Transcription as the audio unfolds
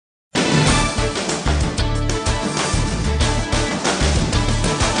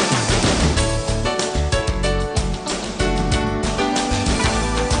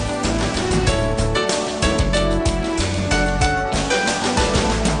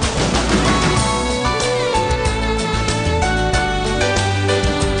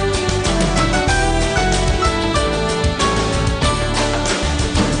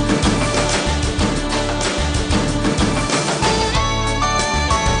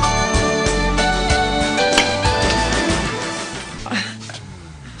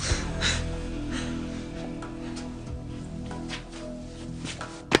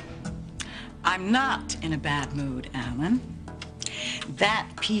in a bad mood, Alan. That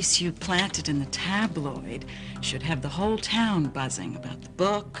piece you planted in the tabloid should have the whole town buzzing about the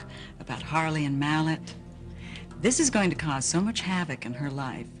book, about Harley and Mallet. This is going to cause so much havoc in her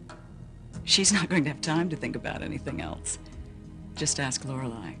life. She's not going to have time to think about anything else. Just ask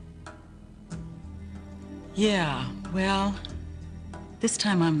Lorelei. Yeah, well, this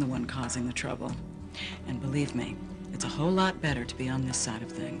time I'm the one causing the trouble. And believe me, it's a whole lot better to be on this side of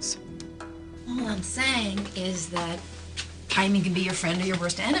things. All I'm saying is that timing can be your friend or your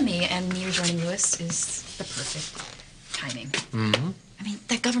worst enemy, and you joining Lewis is the perfect timing. Mm-hmm. I mean,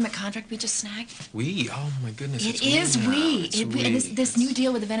 that government contract we just snagged. We? Oh, my goodness. It is we. And this new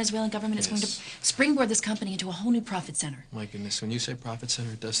deal with the Venezuelan government is going to springboard this company into a whole new profit center. My goodness, when you say profit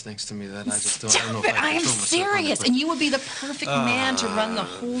center, it does things to me that I just don't, Stop I don't know it. if I I am control myself on serious, it, and you would be the perfect man to run the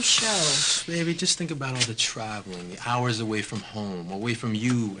whole show. Baby, just think about all the traveling, the hours away from home, away from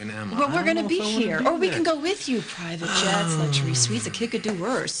you and Emma. Well, we're going to to be here. Or we can go with you. Private jets, luxury suites. A kid could do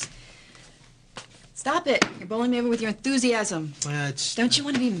worse. Stop it. You're bowling me over with your enthusiasm. Don't you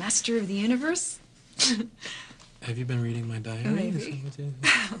want to be master of the universe? Have you been reading my diary? Maybe.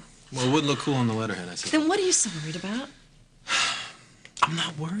 Well, it would look cool on the letterhead, I said. Then what are you so worried about? I'm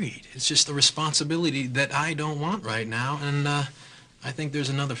not worried. It's just the responsibility that I don't want right now, and I think there's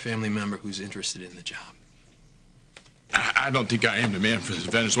another family member who's interested in the job. I don't think I am the man for this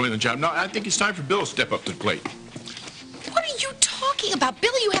Venezuelan job. No, I think it's time for Bill to step up to the plate. What are you talking about?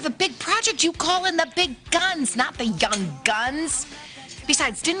 Billy, you have a big project. You call in the big guns, not the young guns.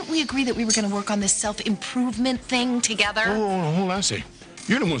 Besides, didn't we agree that we were going to work on this self-improvement thing together? Oh, hold on a second.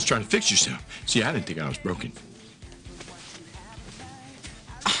 You're the one's trying to fix yourself. See, I didn't think I was broken.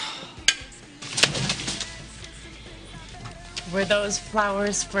 Were those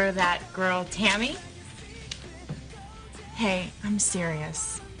flowers for that girl, Tammy? Hey, I'm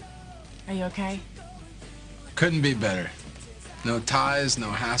serious. Are you okay? Couldn't be better. No ties, no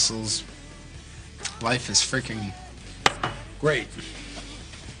hassles. Life is freaking great.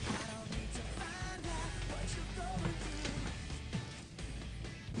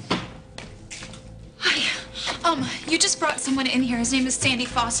 Hi. You just brought someone in here. His name is Sandy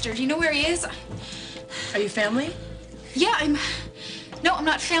Foster. Do you know where he is? Are you family? Yeah, No, I'm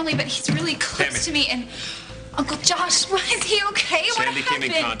not family, but he's really close to me, and Uncle Josh, is he okay? Sandy came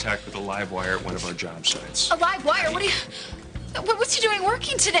in contact with a live wire at one of our job sites. A live wire? What's he doing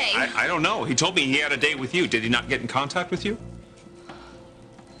working today? I don't know. He told me he had a date with you. Did he not get in contact with you?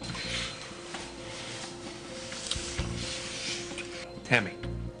 Tammy.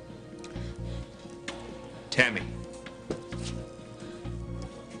 Tammy.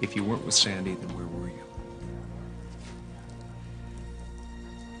 If you weren't with Sandy, then where were you?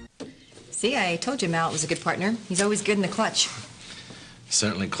 See, I told you Mallet was a good partner. He's always good in the clutch.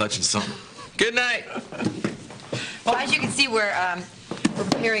 Certainly clutching something. Good night. Well, as you can see, we're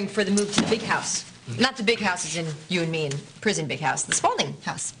preparing for the move to the big house. Not the big house as in you and me and prison big house, the Spaulding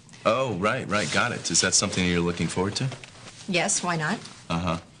house. Oh, right, got it. Is that something you're looking forward to? Yes, why not?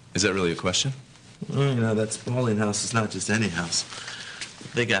 Uh-huh. Is that really a question? Well, you know, that Spaulding house is not just any house.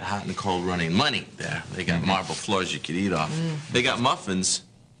 They got hot and cold running money there. They got marble floors you could eat off. They got muffins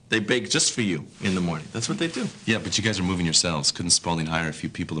they bake just for you in the morning. That's what they do. Yeah, but you guys are moving yourselves. Couldn't Spaulding hire a few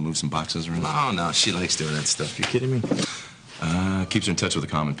people to move some boxes around? No, she likes doing that stuff. You kidding me? Keeps her in touch with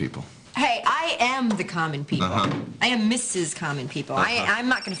the common people. Hey, I am the common people. Uh-huh. I am Mrs. Common People. I'm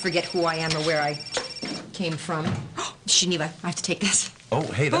not going to forget who I am or where I came from. Geneva, I have to take this. Oh,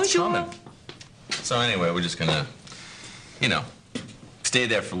 hey, that's Bonjour. common. So anyway, we're just gonna, stay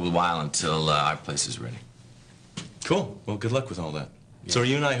there for a little while until our place is ready. Cool. Well, good luck with all that. Yeah. So are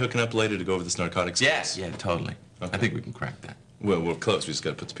you and I hooking up later to go over this narcotics? Yes. Yeah, totally. Okay. I think we can crack that. Well, we're close. We just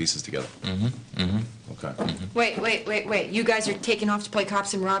got to put the pieces together. Okay. Wait. You guys are taking off to play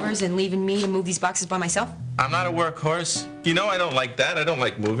cops and robbers and leaving me to move these boxes by myself? I'm not a workhorse. You know I don't like that. I don't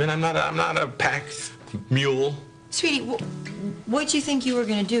like moving. I'm not a pack mule. Sweetie, what'd you think you were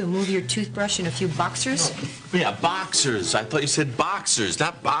going to do? Move your toothbrush and a few boxers? Yeah, boxers. I thought you said boxers,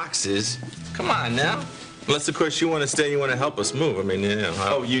 not boxes. Come on now. Unless, of course, you want to stay, you want to help us move. I mean,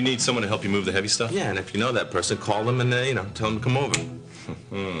 Oh, you need someone to help you move the heavy stuff? Yeah, and if you know that person, call them and, tell them to come over.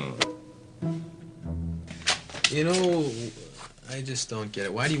 I just don't get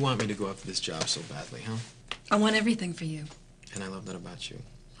it. Why do you want me to go after this job so badly, huh? I want everything for you. And I love that about you.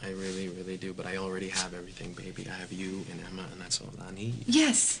 I really, really do. But I already have everything, baby. I have you and Emma, and that's all I need.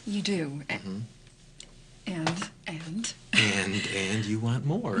 Yes, you do. And you want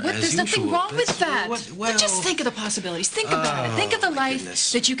more, What? as There's usual. nothing wrong with that. Well, Just think of the possibilities. Think about it. Think of the life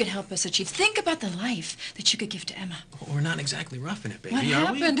goodness. that you could help us achieve. Think about the life that you could give to Emma. We're not exactly roughing it, baby, What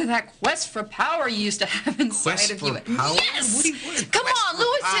are happened to that quest for power you used to have inside Quest of for you? power? Yes! What do you want? Come Quest on, for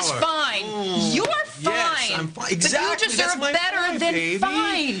Louis is power? fine. Mm. You're fine. Yes, I'm fine. Exactly, But you that's deserve my better point, than baby.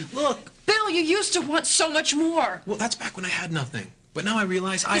 fine. Look. Bill, you used to want so much more. Well, that's back when I had nothing. But now I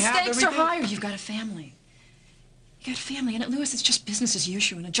realize I The have stakes everything. are higher. You've got a family. You got a family, and at Lewis, it's just business as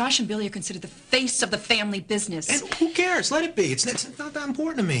usual. And Josh and Billy are considered the face of the family business. And who cares? Let it be. It's not that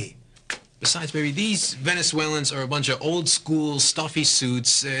important to me. Besides, baby, these Venezuelans are a bunch of old-school, stuffy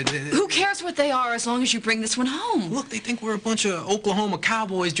suits. Who cares what they are as long as you bring this one home? Look, they think we're a bunch of Oklahoma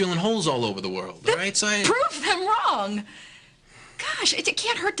cowboys drilling holes all over the world, all right? So Prove them wrong. Gosh, it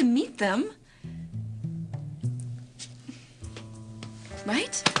can't hurt to meet them.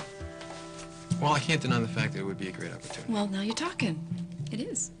 Right? Well, I can't deny the fact that it would be a great opportunity. Well, now you're talking. It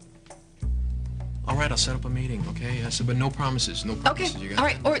is. All right, I'll set up a meeting, okay? But no promises, no Okay, promises. You got all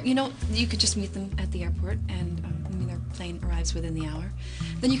right. Or, you know, you could just meet them at the airport, and when their plane arrives within the hour.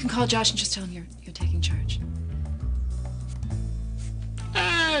 Then you can call Josh and just tell him you're taking charge.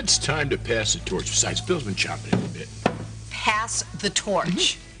 It's time to pass the torch. Besides, Bill's been chomping it a bit. Pass the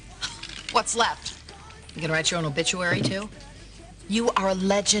torch. What's left? You gonna write your own obituary, too? You are a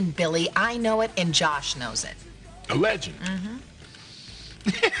legend, Billy. I know it, and Josh knows it. A legend? Mm-hmm.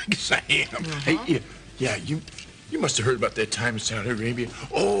 Yes, I am. Hey, yeah, you must have heard about that time in Saudi Arabia.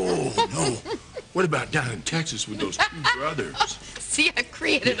 Oh, no. What about down in Texas with those two brothers? See, I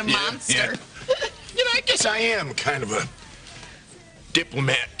created a monster. Yeah. You know, I guess I am kind of a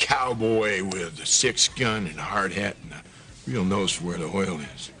diplomat cowboy with a 6-gun and a hard hat and a real nose for where the oil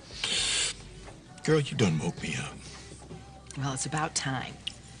is. Girl, you done woke me up. Well, it's about time.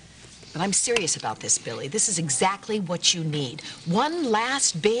 But I'm serious about this, Billy. This is exactly what you need. One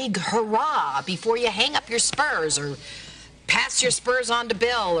last big hurrah before you hang up your spurs or pass your spurs on to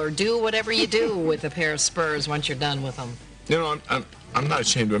Bill or do whatever you do with a pair of spurs once you're done with them. You know, I'm not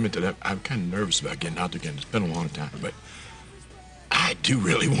ashamed to admit that I'm kind of nervous about getting out there again. It's been a long time, but I do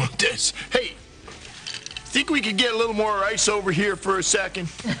really want this. Hey, think we could get a little more ice over here for a second?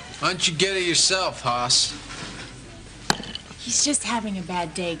 Why don't you get it yourself, Hoss? He's just having a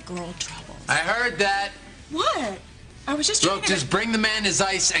bad day, girl trouble. I heard that. What? I was just trying Look, to... just bring the man his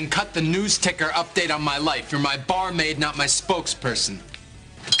ice and cut the news ticker update on my life. You're my barmaid, not my spokesperson.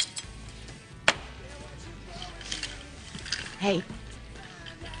 Hey,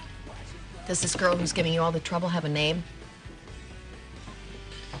 does this girl who's giving you all the trouble have a name?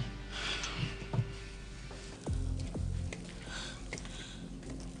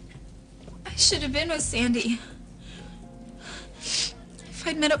 I should have been with Sandy. If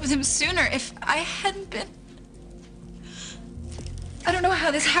I'd met up with him sooner, if I hadn't been... I don't know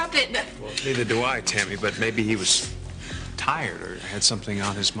how this happened. Well, neither do I, Tammy, but maybe he was tired or had something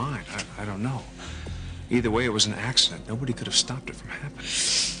on his mind. I don't know. Either way, it was an accident. Nobody could have stopped it from happening.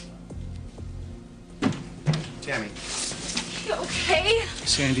 Tammy. You okay?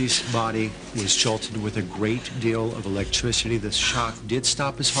 Sandy's body was jolted with a great deal of electricity. The shock did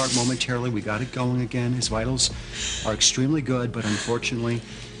stop his heart momentarily. We got it going again. His vitals are extremely good, but unfortunately,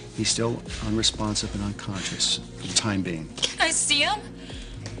 he's still unresponsive and unconscious for the time being. Can I see him?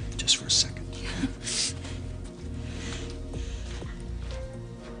 Just for a second.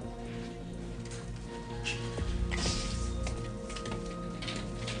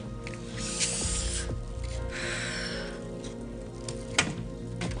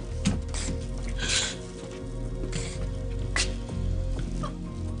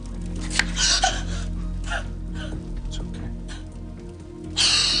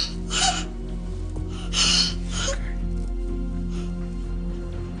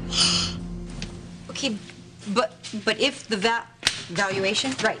 Okay, but if the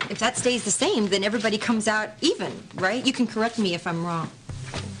valuation, right, if that stays the same, then everybody comes out even, right? You can correct me if I'm wrong.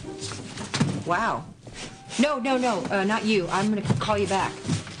 Wow. No, not you. I'm gonna call you back.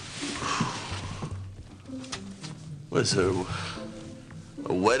 What's a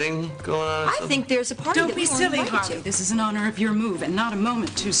wedding going on? I think there's a party Don't that be we weren't silly, invited Harley. to. This is in honor of your move and not a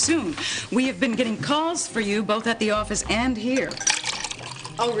moment too soon. We have been getting calls for you both at the office and here.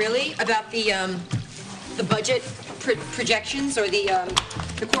 Oh, really? About the budget projections or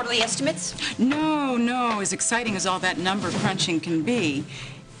the quarterly estimates? No, as exciting as all that number crunching can be,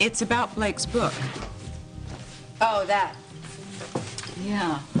 it's about Blake's book. Oh, that.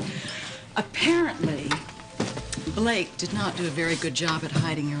 Yeah. Apparently, Blake did not do a very good job at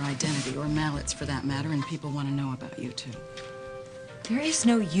hiding your identity, or Mallett's for that matter, and people want to know about you, too. There is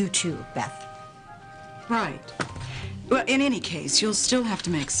no you two, Beth. Right. Well, in any case, you'll still have to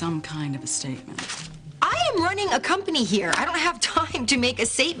make some kind of a statement. I am running a company here. I don't have time to make a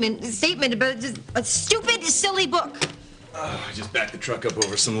statement about just a stupid, silly book. I just backed the truck up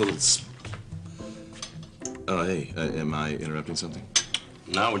over some little... Oh, hey, am I interrupting something?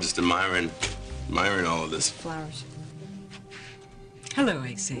 No, we're just admiring all of this. Flowers. Hello,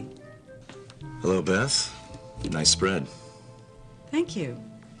 AC. Hello, Beth. Nice spread. Thank you.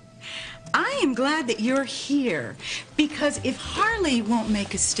 I am glad that you're here, because if Harley won't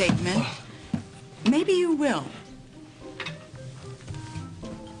make a statement, maybe you will.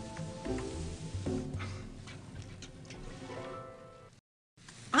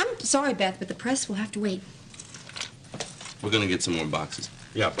 I'm sorry, Beth, but the press will have to wait. We're gonna get some more boxes.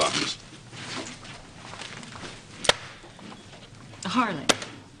 Yeah, boxes. Harley.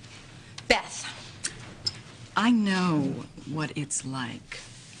 Beth. I know what it's like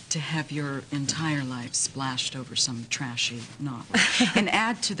to have your entire life splashed over some trashy novel. And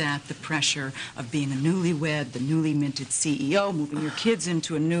add to that the pressure of being a newlywed, the newly minted CEO, moving your kids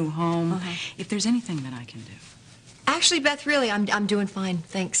into a new home. If there's anything that I can do. Actually, Beth, really, I'm doing fine,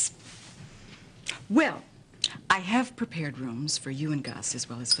 thanks. Well, I have prepared rooms for you and Gus as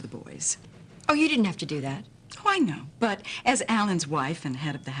well as for the boys. Oh, you didn't have to do that. Oh, I know. But as Alan's wife and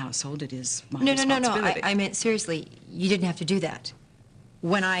head of the household, it is my No. responsibility. I meant seriously, you didn't have to do that.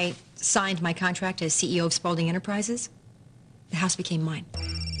 When I signed my contract as CEO of Spaulding Enterprises, the house became mine.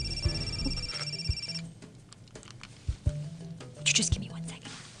 Would you just give me 1 second?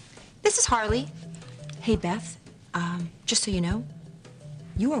 This is Harley. Hey, Beth, just so you know,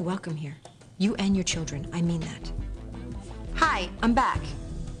 you are welcome here. You and your children. I mean that. Hi, I'm back.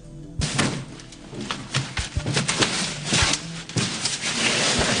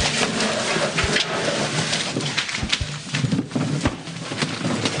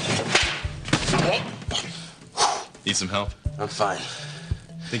 Need some help? I'm fine.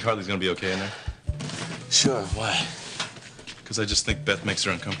 Think Harley's gonna be okay in there? Sure, why? Because I just think Beth makes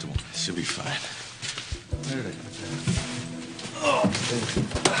her uncomfortable. She'll be fine. Where did I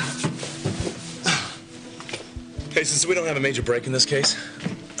Hey, since we don't have a major break in this case,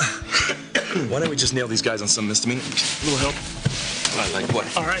 why don't we just nail these guys on some misdemeanor? A little help? Like what?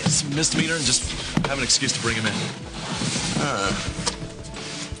 All right, some misdemeanor and just have an excuse to bring them in.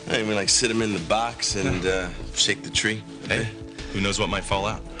 I mean, like sit them in the box and shake the tree. Hey, who knows what might fall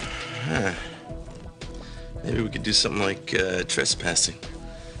out? Maybe we could do something like trespassing.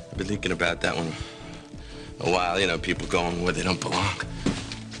 I've been thinking about that one a while. You know, people going where they don't belong.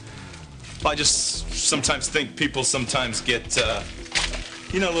 I just sometimes think people sometimes get,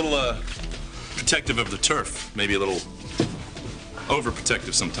 you know, a little protective of the turf. Maybe a little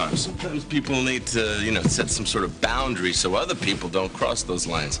overprotective sometimes. Sometimes people need to, you know, set some sort of boundary so other people don't cross those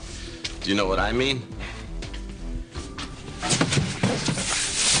lines. Do you know what I mean?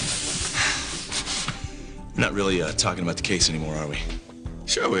 We're not really talking about the case anymore, are we?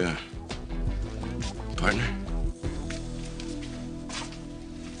 Sure we are. Partner?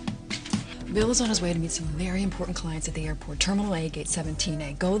 Bill is on his way to meet some very important clients at the airport. Terminal A, gate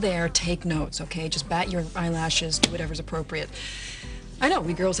 17A. Go there, take notes, okay? Just bat your eyelashes, do whatever's appropriate. I know,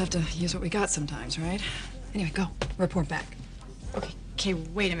 we girls have to use what we got sometimes, right? Anyway, go. Report back. Okay,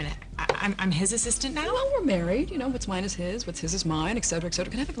 wait a minute. I'm his assistant now? Well, we're married. You know, what's mine is his, what's his is mine, et cetera, et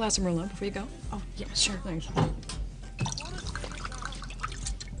cetera. Can I have a glass of Merlot before you go? Oh, yeah, sure. Thanks. Well,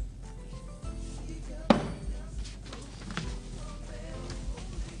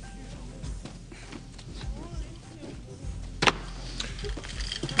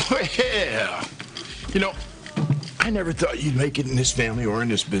 you know, I never thought you'd make it in this family or in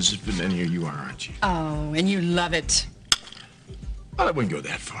this business, but then here you are, aren't you? Oh, and you love it. Well, I wouldn't go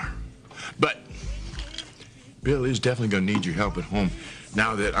that far. But Bill is definitely going to need your help at home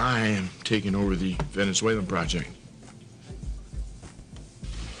now that I am taking over the Venezuelan project.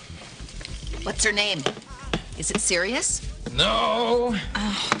 What's her name? Is it serious? No.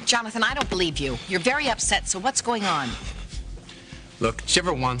 Oh, Jonathan, I don't believe you. You're very upset, so what's going on? Look, did you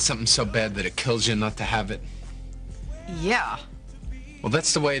ever want something so bad that it kills you not to have it? Yeah. Well,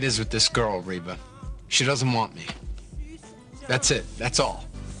 that's the way it is with this girl, Reba. She doesn't want me. That's it. That's all.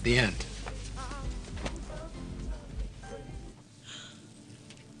 The end.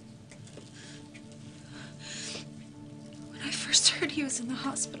 When I first heard he was in the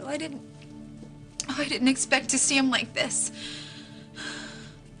hospital, I didn't expect to see him like this.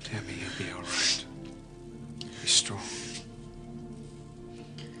 Tammy, you'll be all right. Be strong.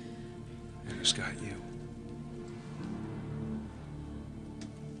 And who's got you?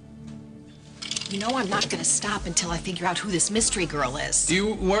 You know I'm not gonna stop until I figure out who this mystery girl is. Do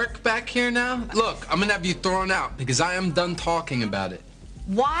you work back here now? Look, I'm gonna have you thrown out because I am done talking about it.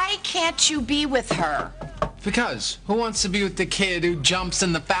 Why can't you be with her? Because who wants to be with the kid who jumps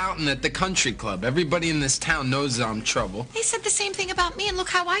in the fountain at the country club? Everybody in this town knows that I'm trouble. They said the same thing about me, and look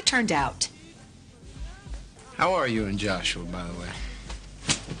how I turned out. How are you and Joshua, by the way?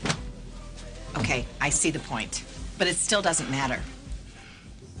 Okay, I see the point, but it still doesn't matter.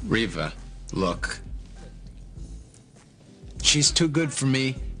 Reva, look. She's too good for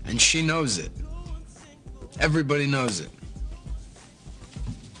me, and she knows it. Everybody knows it.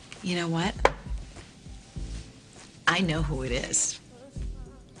 You know what? I know who it is.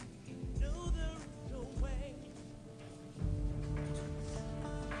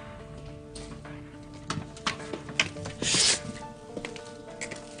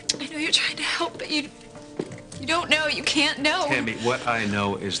 I know you're trying to help, but you don't know. You can't know. Tammy, what I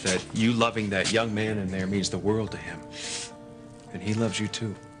know is that you loving that young man in there means the world to him. And he loves you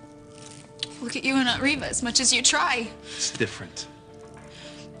too. Look at you and Aunt Reva as much as you try. It's different.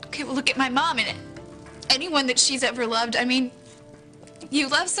 Okay, well, look at my mom and anyone that she's ever loved. I mean, you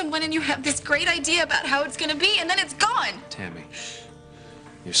love someone and you have this great idea about how it's gonna be, and then it's gone. Tammy,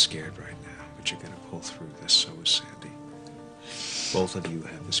 you're scared right now, but you're gonna pull through this. So is Sandy. Both of you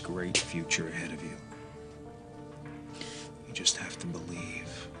have this great future ahead of you. You just have to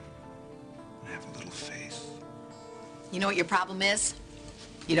believe and have a little faith. You know what your problem is?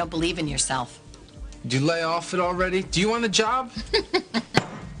 You don't believe in yourself. Did you lay off it already? Do you want a job?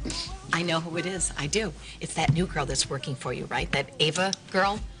 I know who it is. I do. It's that new girl that's working for you, right? That Ava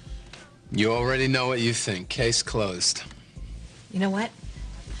girl? You already know what you think. Case closed. You know what?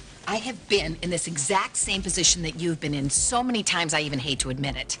 I have been in this exact same position that you've been in so many times I even hate to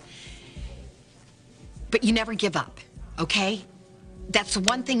admit it. But you never give up, okay? That's the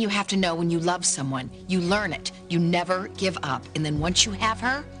one thing you have to know when you love someone. You learn it. You never give up. And then once you have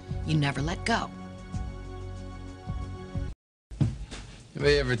her, you never let go.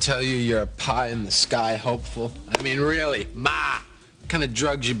 Anybody ever tell you you're a pie-in-the-sky hopeful? I mean, really, Ma, what kind of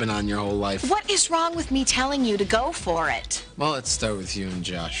drugs you been on your whole life? What is wrong with me telling you to go for it? Well, let's start with you and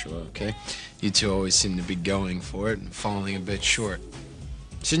Joshua, okay? You two always seem to be going for it and falling a bit short.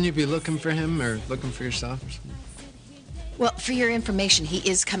 Shouldn't you be looking for him or looking for yourself or something? Well, for your information, he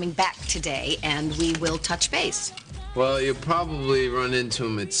is coming back today, and we will touch base. Well, you'll probably run into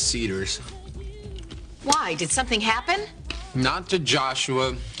him at Cedars. Why? Did something happen? Not to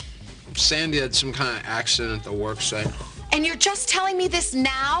Joshua. Sandy had some kind of accident at the work site. And you're just telling me this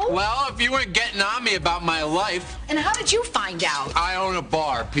now? Well, if you weren't getting on me about my life... And how did you find out? I own a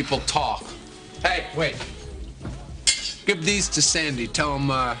bar. People talk. Hey, wait. Give these to Sandy. Tell him,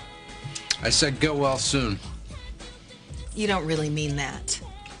 I said get well soon. You don't really mean that.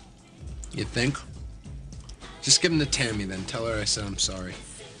 You think? Just give them to Tammy, then. Tell her I said I'm sorry.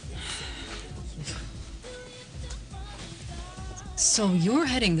 So you're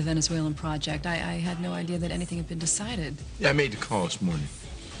heading the Venezuelan project. I had no idea that anything had been decided. Yeah, I made the call this morning.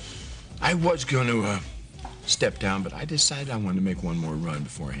 I was going to step down, but I decided I wanted to make one more run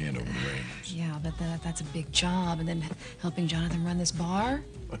before I hand over the reins. Yeah, but that's a big job. And then helping Jonathan run this bar?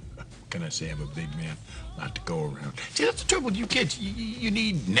 What can I say? I'm a big man. A lot to go around. See, that's the trouble with you kids. You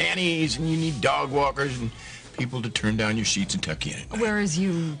need nannies and you need dog walkers and people to turn down your sheets and tuck you in. Whereas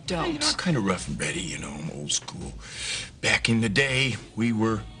you don't. You know, I'm kind of rough and ready, you know. I'm old school. Back in the day, we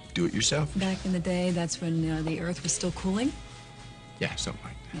were do-it-yourself. Back in the day, that's when the Earth was still cooling? Yeah, something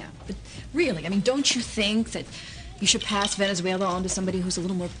like that. Yeah, but really, I mean, don't you think that you should pass Venezuela on to somebody who's a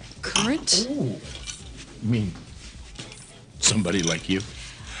little more current? Oh, you mean somebody like you?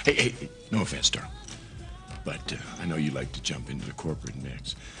 Hey, no offense, darling. But I know you like to jump into the corporate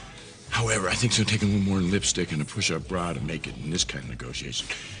mix. However, I think it's going to take a little more than lipstick and a push-up bra to make it in this kind of negotiation.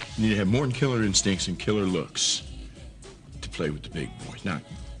 You need to have more than killer instincts and killer looks to play with the big boys. Now,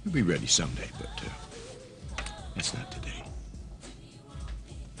 you'll be ready someday, but that's not today.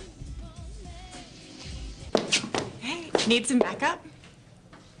 Hey, need some backup?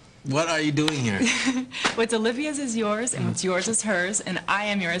 What are you doing here? What's Olivia's is yours, and what's yours is hers, and I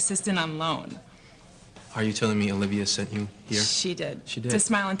am your assistant on loan. Are you telling me Olivia sent you here? She did. She did? To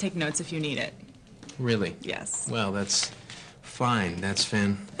smile and take notes if you need it. Really? Yes. Well, that's fine. That's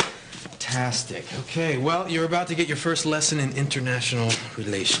fantastic. Okay, well, you're about to get your first lesson in international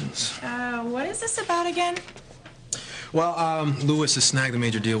relations. What is this about again? Well, Lewis has snagged a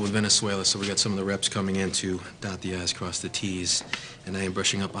major deal with Venezuela, so we got some of the reps coming in to dot the I's, cross the T's, and I am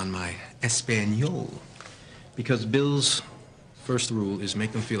brushing up on my Espanol. Because Bill's first rule is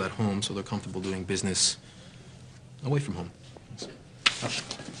make them feel at home so they're comfortable doing business away from home.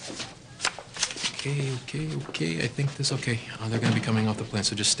 Okay. I think this okay. They're gonna be coming off the plane,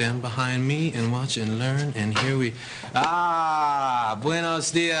 so just stand behind me and watch and learn. And here we.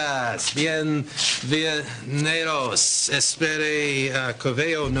 Buenos dias. Bienvenidos. Espere que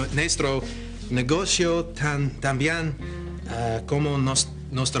veo nuestro negocio también como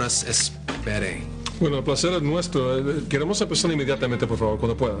nosotras espere. Bueno, el placer es nuestro. Queremos empezar inmediatamente, por favor,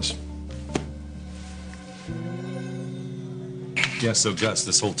 cuando puedas. Yeah, so Gus,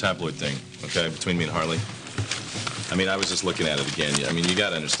 this whole tabloid thing, okay, between me and Harley. I mean, I was just looking at it again. I mean, you got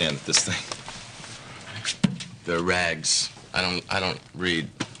to understand that this thing. They're rags. I don't read,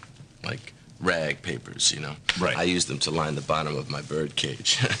 like, rag papers, you know? Right. I use them to line the bottom of my bird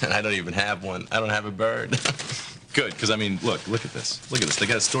cage. And I don't even have one. I don't have a bird. Good, because, I mean, look at this. Look at this. They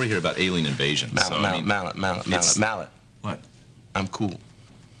got a story here about alien invasion. Mallet. What? I'm cool.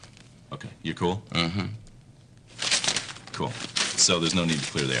 Okay, you're cool? Mm-hmm. Cool. So there's no need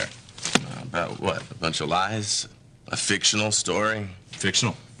to clear the air. About what? A bunch of lies? A fictional story?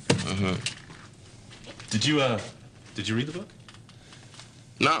 Fictional? Mm-hmm. Did you read the book?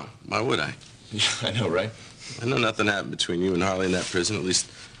 No. Why would I? Yeah, I know, right? I know nothing happened between you and Harley in that prison. At least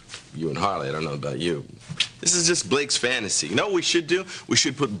you and Harley. I don't know about you. This is just Blake's fantasy. You know what we should do? We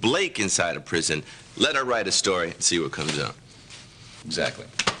should put Blake inside a prison, let her write a story, and see what comes out. Exactly.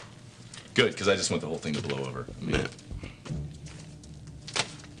 Good, because I just want the whole thing to blow over. I mean, Yeah.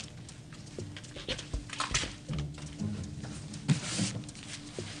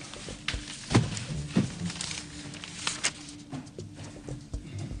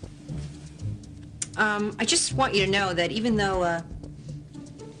 I just want you to know that even though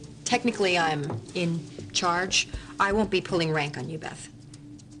technically I'm in charge, I won't be pulling rank on you, Beth.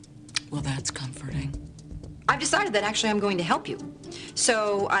 Well, that's comforting. I've decided that actually I'm going to help you.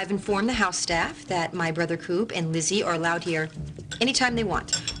 So I've informed the house staff that my brother Coop and Lizzie are allowed here anytime they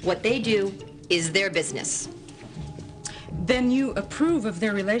want. What they do is their business. Then you approve of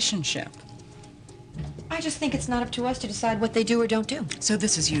their relationship. I just think it's not up to us to decide what they do or don't do. So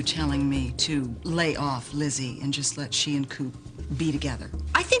this is you telling me to lay off Lizzie and just let she and Coop be together?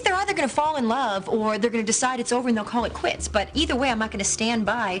 I think they're either going to fall in love or they're going to decide it's over and they'll call it quits. But either way, I'm not going to stand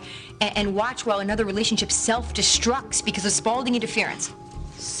by and watch while another relationship self-destructs because of Spaulding interference.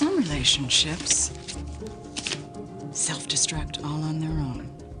 Some relationships self-destruct all on their own.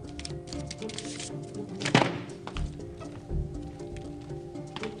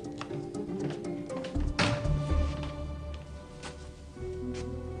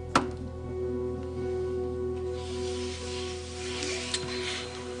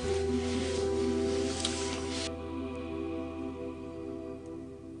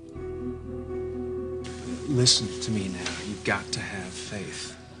 Listen to me now. You've got to have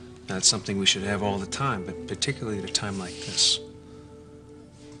faith. That's something we should have all the time, but particularly at a time like this.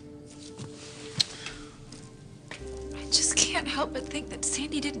 I just can't help but think that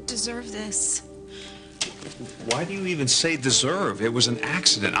Sandy didn't deserve this. Why do you even say deserve? It was an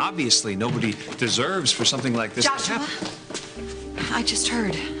accident. Obviously, nobody deserves for something like this to Joshua, happen. I just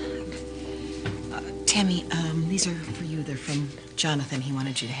heard. Tammy, these are for you. They're from Jonathan. He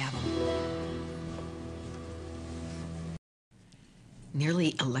wanted you to have them.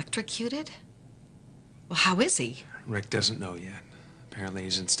 Nearly electrocuted? Well, how is he? Rick doesn't know yet. Apparently,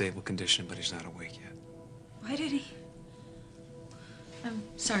 he's in stable condition, but he's not awake yet. Why did he? I'm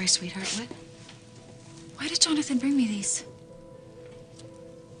sorry, sweetheart. What? Why did Jonathan bring me these?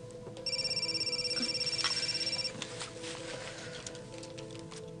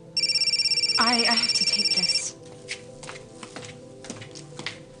 I have to take this.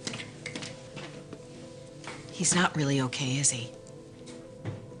 He's not really okay, is he?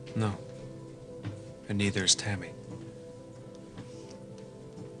 No. And neither is Tammy.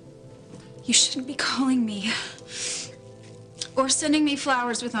 You shouldn't be calling me. Or sending me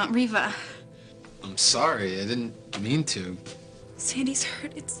flowers with Aunt Reva. I'm sorry. I didn't mean to. Sandy's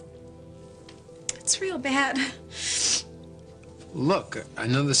hurt. It's real bad. Look, I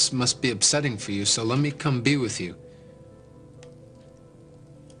know this must be upsetting for you, so let me come be with you.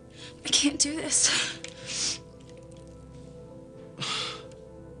 I can't do this.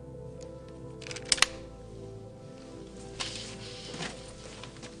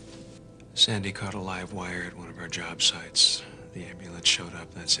 Sandy caught a live wire at one of our job sites. The ambulance showed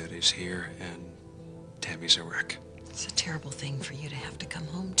up. That's it. He's here, and Tammy's a wreck. It's a terrible thing for you to have to come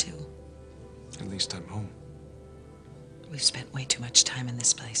home to. At least I'm home. We've spent way too much time in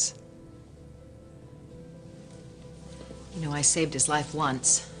this place. You know, I saved his life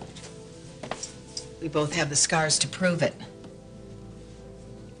once. We both have the scars to prove it.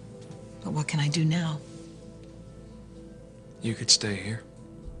 But what can I do now? You could stay here.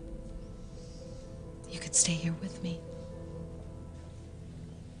 you could stay here with me.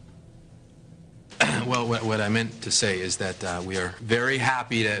 Well, what I meant to say is that we are very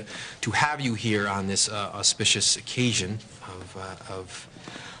happy to have you here on this auspicious occasion of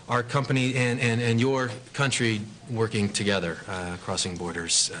our company and your country working together, crossing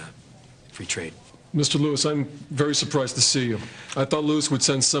borders, free trade. Mr. Lewis, I'm very surprised to see you. I thought Lewis would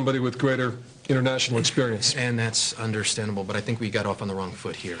send somebody with greater international experience. And that's understandable, but I think we got off on the wrong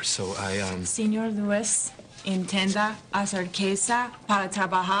foot here, so Señor Lewis, intenta acercarse para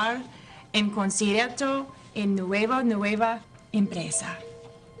trabajar en concierto en nueva empresa.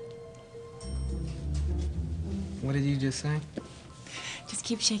 What did you just say? Just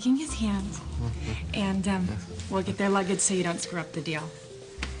keep shaking his hand, and we'll get their luggage so you don't screw up the deal.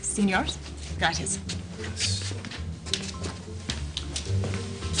 Señors, gracias.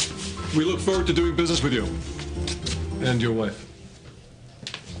 We look forward to doing business with you and your wife.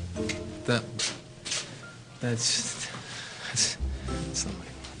 That's somebody.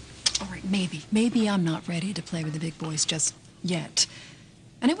 All right, maybe I'm not ready to play with the big boys just yet.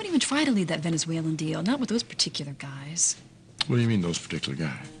 And I wouldn't even try to lead that Venezuelan deal, not with those particular guys. What do you mean, those particular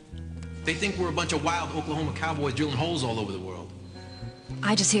guys? They think we're a bunch of wild Oklahoma cowboys drilling holes all over the world.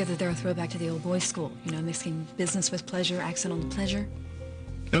 I just hear that they're a throwback to the old boys' school, you know, mixing business with pleasure, accent on the pleasure.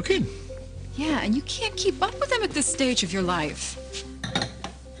 No kidding. Yeah, and you can't keep up with them at this stage of your life.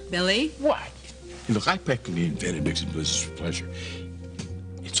 Billy? What? Look, I practically invented mixing business with pleasure.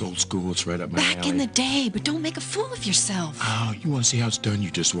 It's old school. It's right up my alley. Back in the day, but don't make a fool of yourself. Oh, you want to see how it's done? You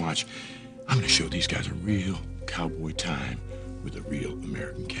just watch. I'm going to show these guys a real cowboy time with a real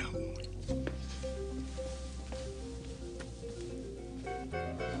American cowboy.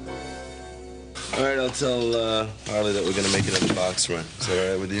 All right, I'll tell Harley that we're gonna make another box run. Is that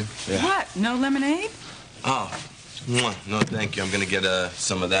all right with you? What? No lemonade? Oh, mwah. No, thank you. I'm gonna get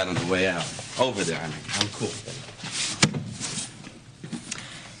some of that on the way out. Over there, I mean. I'm cool.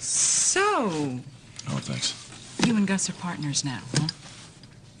 So, Oh, thanks. you and Gus are partners now, huh?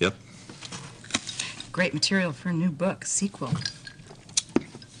 Yep. Great material for a new book, sequel.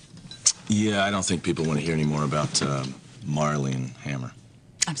 Yeah, I don't think people want to hear any more about Marley and Hammer.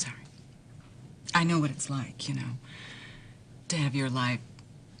 I'm sorry. I know what it's like, you know, to have your life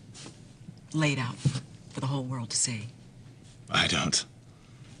laid out for the whole world to see. I don't.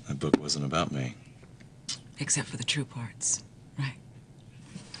 That book wasn't about me. Except for the true parts, right?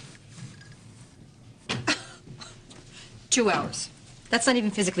 2 hours. That's not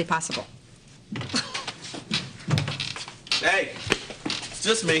even physically possible. Hey, it's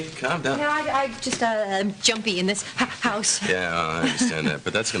just me. Calm down. Yeah, I just, I'm jumpy in this house. Yeah, I understand that,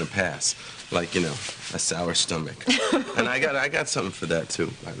 but that's gonna pass. Like, you know, a sour stomach. And I got something for that too,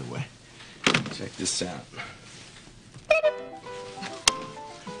 by the way. Check this out.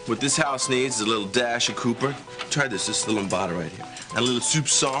 What this house needs is a little dash of Cooper. Try this little Lombada right here. And a little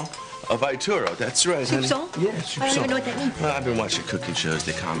soupçon of Arturo. That's right, honey. Soupçon? Yeah, soupçon. I don't even know what that means. Well, I've been watching cooking shows.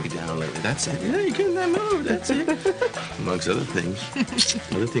 They calm me down lately. That's it. Yeah, you get in that mood. That's it. Amongst other things.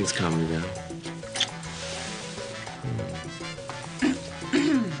 Other things calm me down.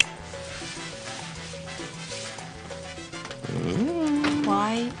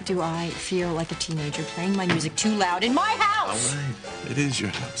 Why do I feel like a teenager playing my music too loud in my house? All right. It is your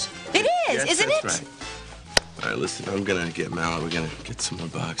house. It is, yes, isn't that's it? Right. All right, listen, I'm gonna get Mal. We're gonna get some more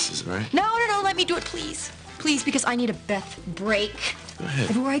boxes, all right? No, let me do it, please. Please, because I need a Beth break. Go ahead.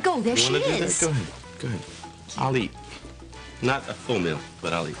 Everywhere I go, there You she wanna do that? is. Go ahead. Go ahead. I'll eat. Not a full meal,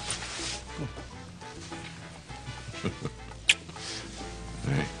 but I'll eat.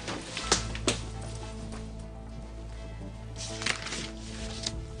 All right.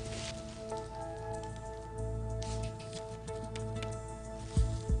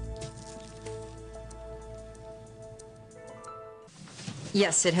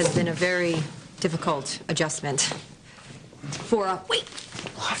 Yes, it has been a very difficult adjustment for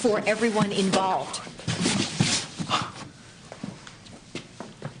everyone involved.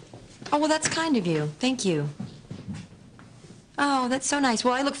 Oh, well, that's kind of you. Thank you. Oh, that's so nice.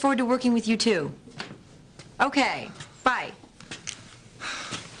 Well, I look forward to working with you, too. Okay, bye.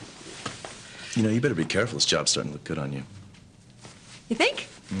 You know, you better be careful. This job's starting to look good on you. You think?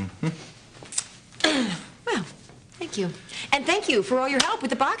 Mm-hmm. Well, thank you. And thank you for all your help with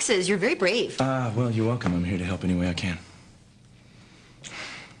the boxes. You're very brave. Well, you're welcome. I'm here to help any way I can.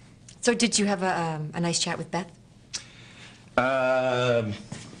 So did you have a nice chat with Beth?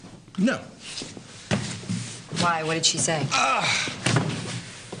 No. Why? What did she say?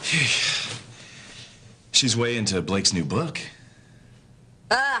 She's way into Blake's new book.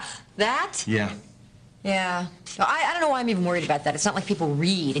 That? Yeah. Yeah. No, I don't know why I'm even worried about that. It's not like people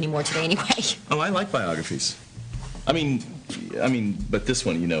read anymore today anyway. Oh, I like biographies. I mean, but this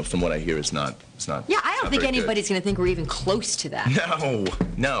one, you know, from what I hear, it's not. Yeah, I don't think anybody's going to think we're even close to that.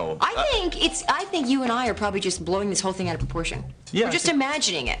 No. I think you and I are probably just blowing this whole thing out of proportion. Yeah, We're just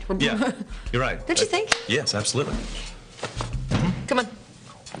imagining it. Yeah, you're right. Don't you think? Yes, absolutely. Come on.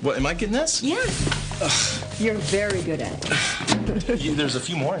 What, am I getting this? Yeah. You're very good at it. There's a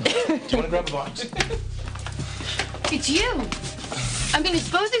few more in there. Do you want to grab a box? It's you. I mean, it's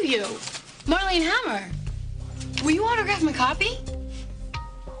both of you. Marley and Hammer. Will you autograph my copy?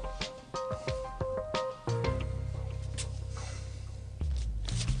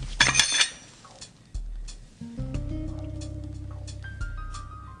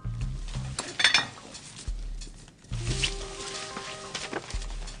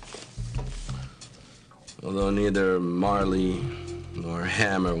 Although neither Marley nor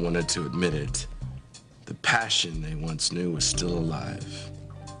Hammer wanted to admit it, the passion they once knew was still alive.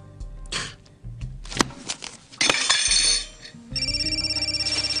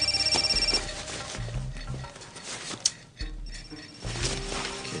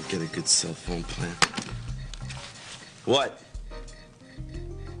 Can't get a good cell phone plan. What?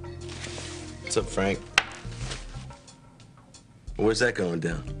 What's up, Frank? Where's that going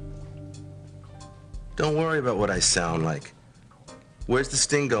down? Don't worry about what I sound like. Where's the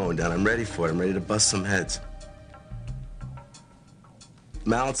sting going down? I'm ready for it. I'm ready to bust some heads.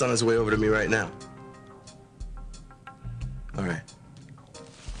 Mallet's on his way over to me right now. All right.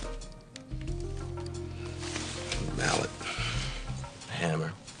 Mallet.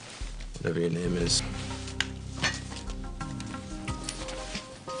 Hammer. Whatever your name is.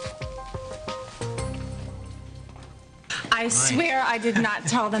 I swear I did not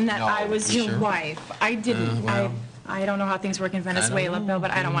tell them that No, I was you your sure? wife. I didn't. Well, I don't know how things work in Venezuela, Bill,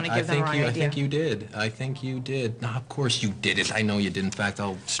 but I don't want to give them the wrong idea. I think you did. I think you did. No, of course you didn't. I know you did. In fact,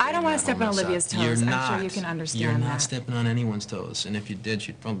 I'll. I don't want to step on Olivia's toes. You're I'm not. sure you can understand You're that. not stepping on anyone's toes. And if you did,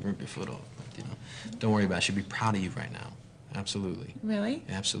 she'd probably rip your foot off. But, you know, don't worry about it. She'd be proud of you right now. Absolutely. Really?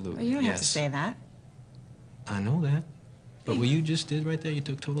 Absolutely. Well, you don't yes. have to say that. I know that. But what you just did right there, you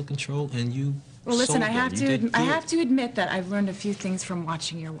took total control and you. Well, listen, sold I have them. You did to. I good. have to admit that I've learned a few things from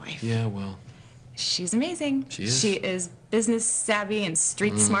watching your wife. Yeah, well. She's amazing. She is. She is business savvy and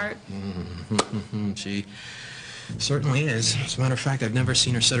street smart. She certainly is. As a matter of fact, I've never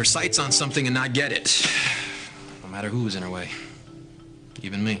seen her set her sights on something and not get it. No matter who's in her way.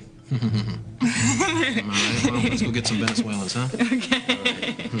 Even me. All right, well, let's go get some Venezuelans, huh?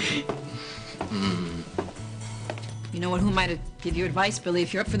 Okay. You know what? Who am I to give you advice, Billy?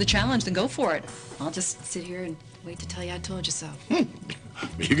 If you're up for the challenge, then go for it. I'll just sit here and wait to tell you I told you so.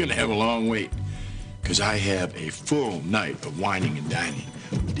 You're gonna have a long wait, because I have a full night of whining and dining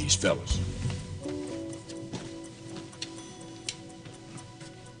with these fellas.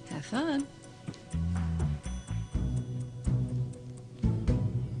 Have fun.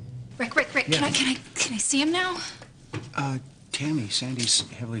 Rick, Yeah. can I see him now? Tammy, Sandy's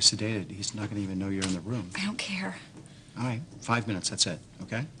heavily sedated. He's not going to even know you're in the room. I don't care. All right, 5 minutes, that's it,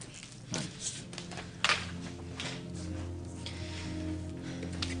 okay? All right.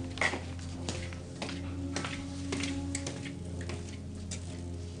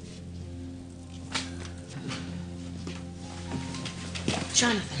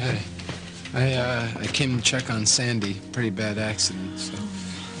 Jonathan. Hey, I came to check on Sandy. Pretty bad accident, so.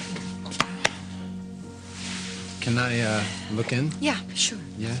 Can I look in? Yeah, sure.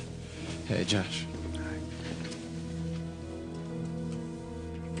 Yeah? Hey, Josh.